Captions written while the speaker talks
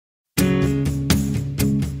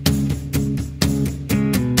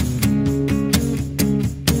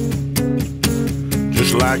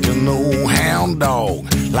like an old hound dog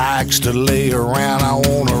likes to lay around. I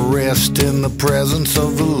wanna rest in the presence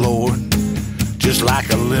of the Lord. Just like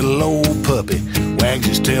a little old puppy wags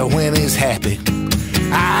his tail when he's happy.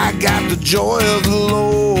 I got the joy of the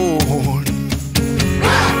Lord.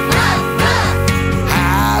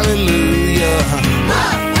 Hallelujah.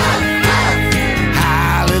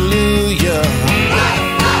 Hallelujah.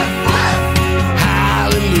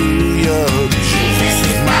 Hallelujah. Jesus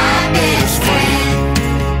is my best friend.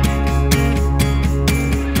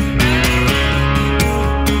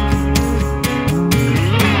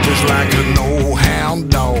 Just like an old hound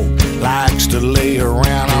dog likes to lay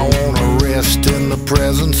around, I wanna rest in the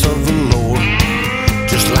presence of the Lord.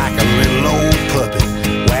 Just like a little old puppy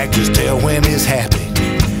wags his tail when he's happy.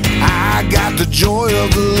 I got the joy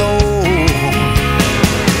of the Lord.